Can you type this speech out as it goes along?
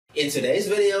In today's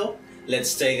video,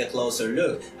 let's take a closer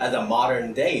look at the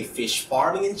modern-day fish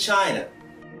farming in China.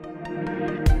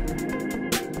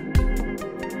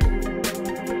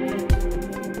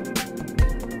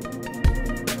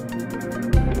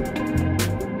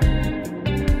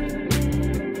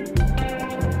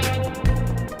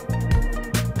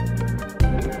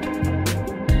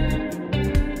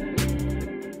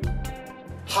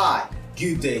 Hi,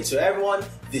 good day to everyone.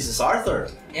 This is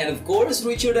Arthur. And of course,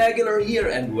 Richard Aguilar here,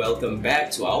 and welcome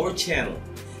back to our channel.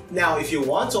 Now, if you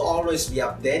want to always be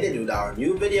updated with our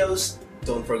new videos,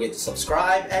 don't forget to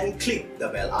subscribe and click the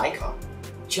bell icon.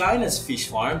 China's fish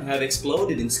farm have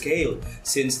exploded in scale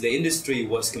since the industry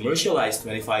was commercialized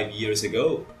 25 years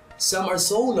ago. Some are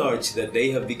so large that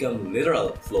they have become literal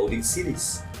floating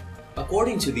cities.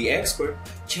 According to the expert,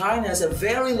 China has a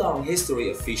very long history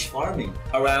of fish farming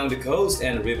around the coast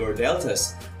and river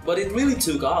deltas, but it really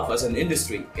took off as an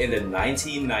industry in the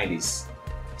 1990s.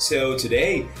 So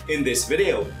today, in this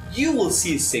video, you will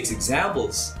see 6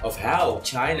 examples of how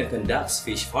China conducts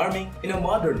fish farming in a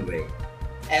modern way.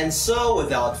 And so,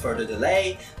 without further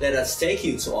delay, let us take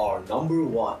you to our number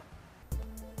 1.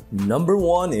 Number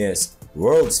 1 is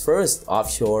world's first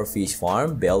offshore fish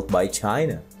farm built by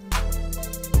China.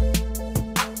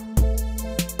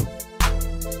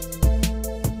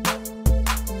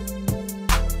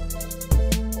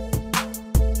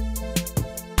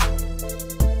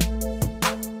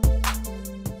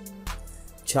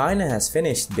 China has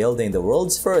finished building the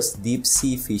world's first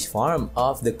deep-sea fish farm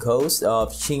off the coast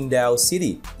of Qingdao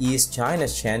City, East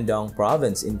China's Shandong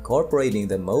province, incorporating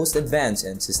the most advanced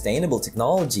and sustainable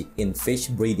technology in fish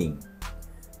breeding.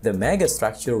 The mega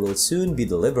structure will soon be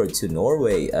delivered to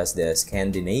Norway as the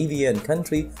Scandinavian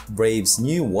country braves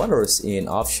new waters in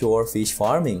offshore fish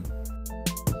farming.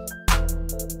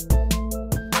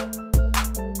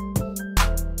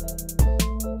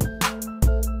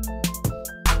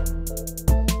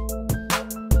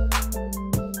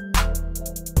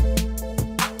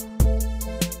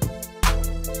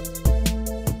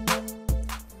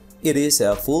 It is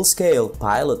a full-scale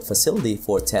pilot facility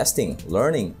for testing,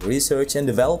 learning, research, and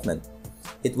development.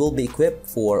 It will be equipped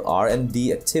for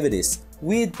R&D activities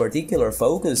with particular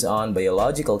focus on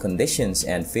biological conditions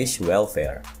and fish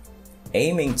welfare.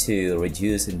 Aiming to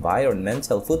reduce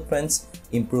environmental footprints,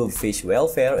 improve fish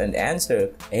welfare, and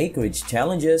answer acreage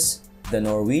challenges, the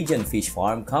Norwegian fish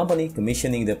farm company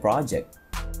commissioning the project.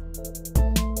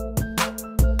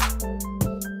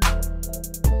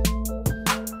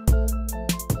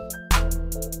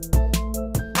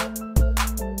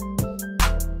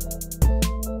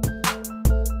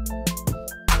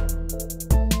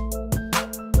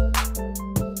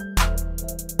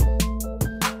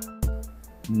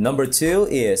 Number 2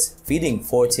 is feeding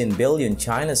 14 billion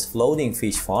China's floating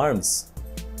fish farms.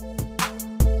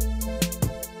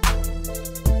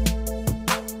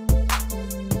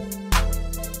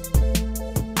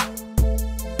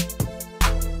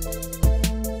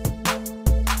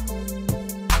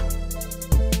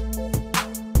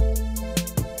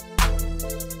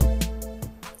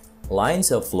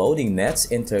 Lines of floating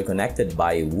nets interconnected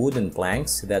by wooden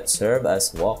planks that serve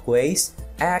as walkways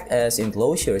act as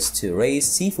enclosures to raise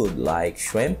seafood like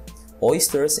shrimp,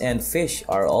 oysters, and fish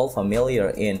are all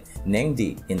familiar in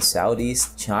Ningdi in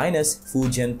southeast China's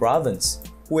Fujian province,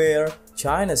 where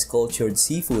China's cultured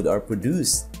seafood are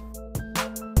produced.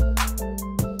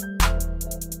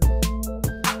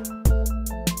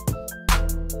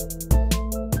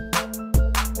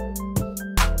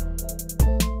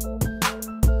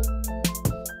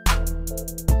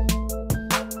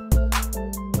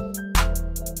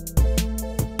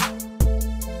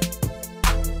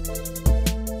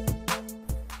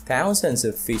 Thousands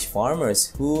of fish farmers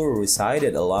who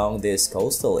resided along this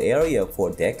coastal area for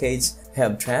decades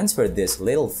have transferred this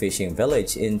little fishing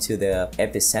village into the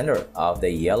epicenter of the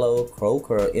yellow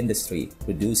croaker industry,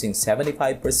 producing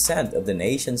 75% of the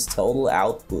nation's total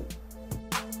output.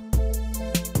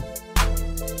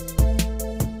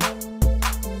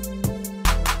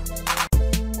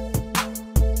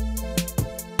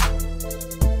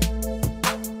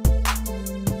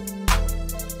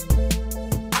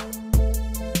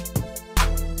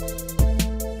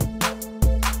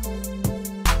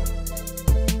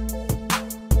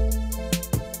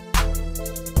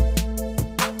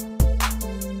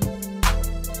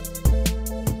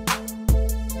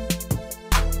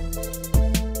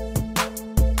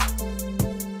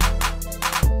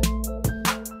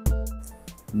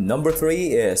 Number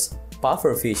 3 is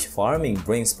pufferfish farming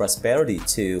brings prosperity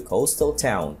to coastal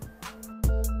town.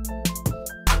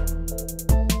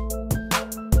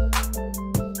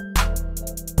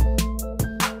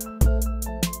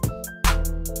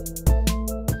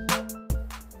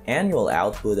 annual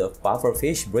output of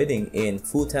pufferfish breeding in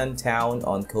Futan town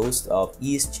on coast of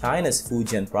East China's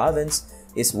Fujian province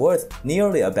is worth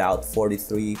nearly about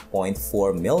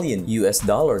 $43.4 million.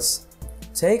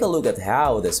 Take a look at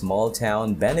how the small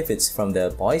town benefits from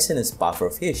the poisonous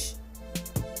pufferfish.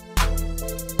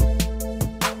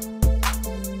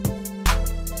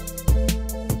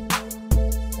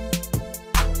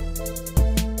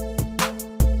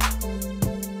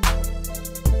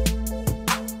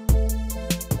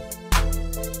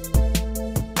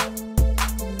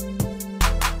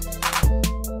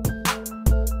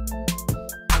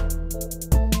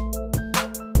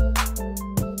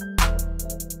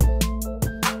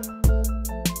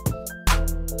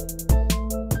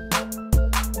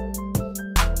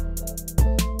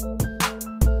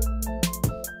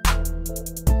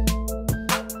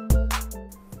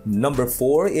 Number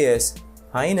 4 is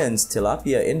Hainan's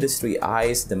tilapia industry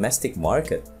eyes domestic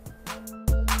market.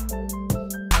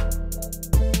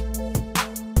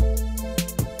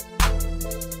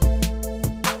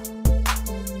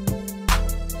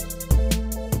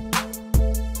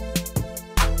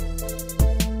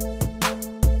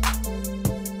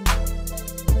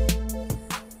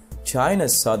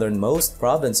 China's southernmost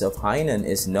province of Hainan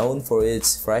is known for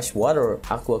its freshwater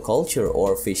aquaculture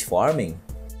or fish farming.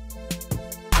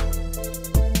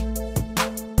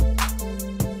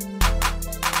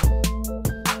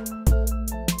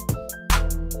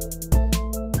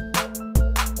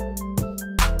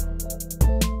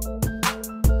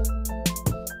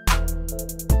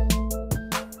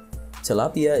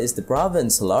 Tilapia is the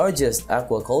province's largest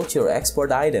aquaculture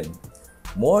export item.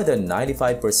 More than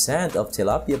 95% of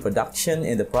tilapia production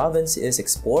in the province is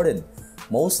exported,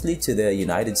 mostly to the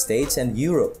United States and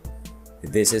Europe.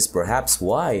 This is perhaps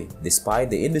why, despite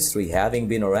the industry having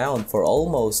been around for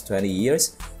almost 20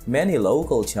 years, many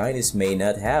local Chinese may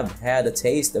not have had a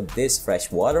taste of this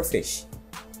freshwater fish.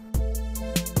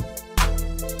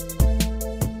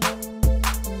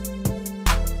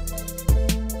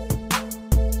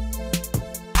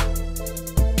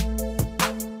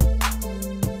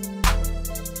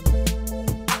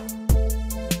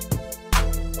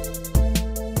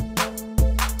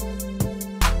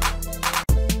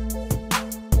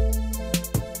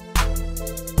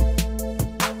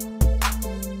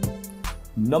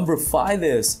 Number 5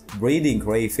 is breeding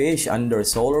crayfish under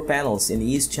solar panels in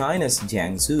East China's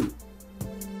Jiangsu.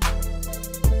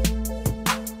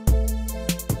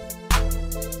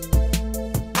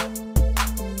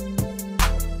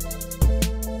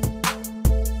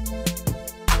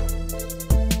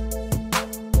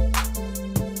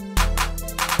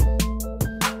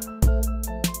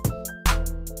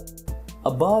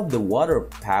 Above the water,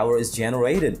 power is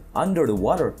generated. Under the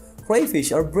water,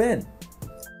 crayfish are bred.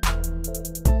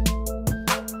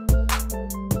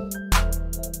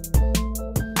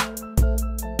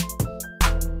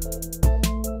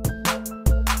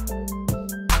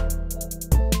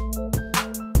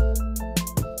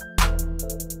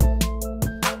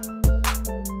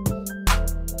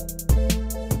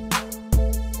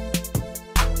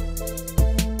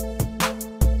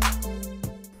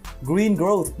 Green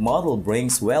growth model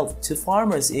brings wealth to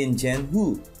farmers in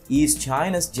Zhenhu, East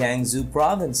China's Jiangsu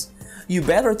province. You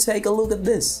better take a look at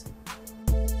this.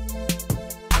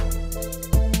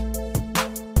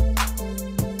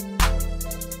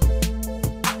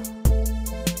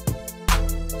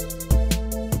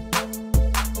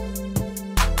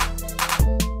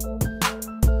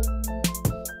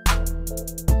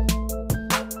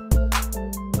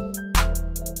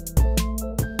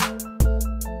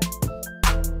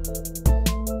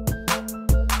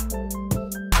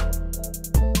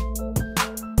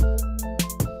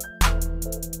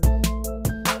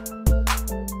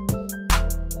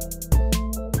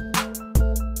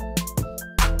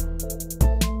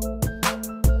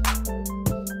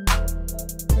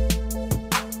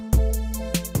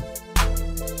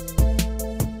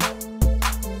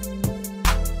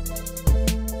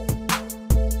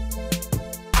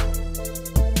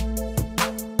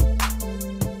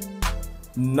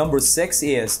 Number 6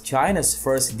 is China's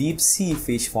first deep-sea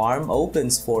fish farm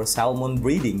opens for salmon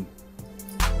breeding.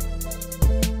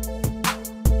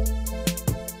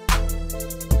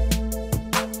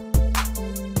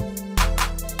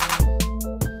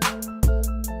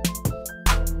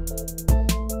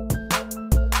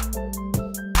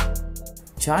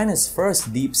 China's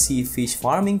first deep-sea fish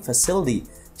farming facility,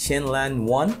 Hainan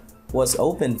 1, was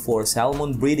opened for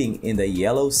salmon breeding in the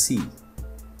Yellow Sea.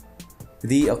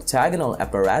 The octagonal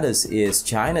apparatus is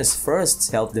China's first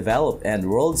self-developed and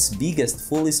world's biggest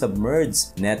fully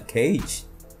submerged net cage.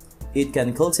 It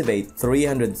can cultivate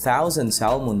 300,000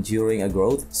 salmon during a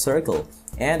growth cycle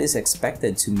and is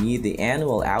expected to meet the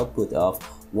annual output of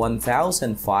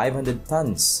 1,500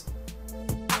 tons.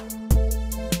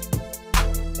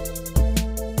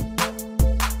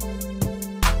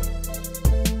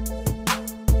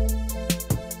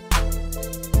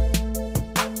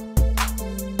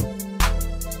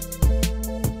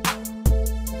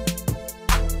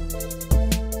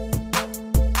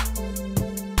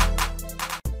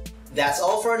 That's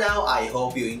all for now. I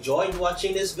hope you enjoyed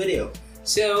watching this video.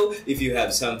 So, if you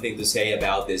have something to say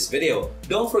about this video,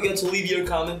 don't forget to leave your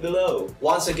comment below.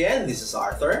 Once again, this is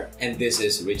Arthur. And this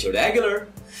is Richard Aguilar.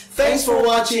 Thanks for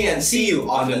watching and see you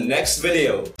On the next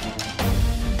video.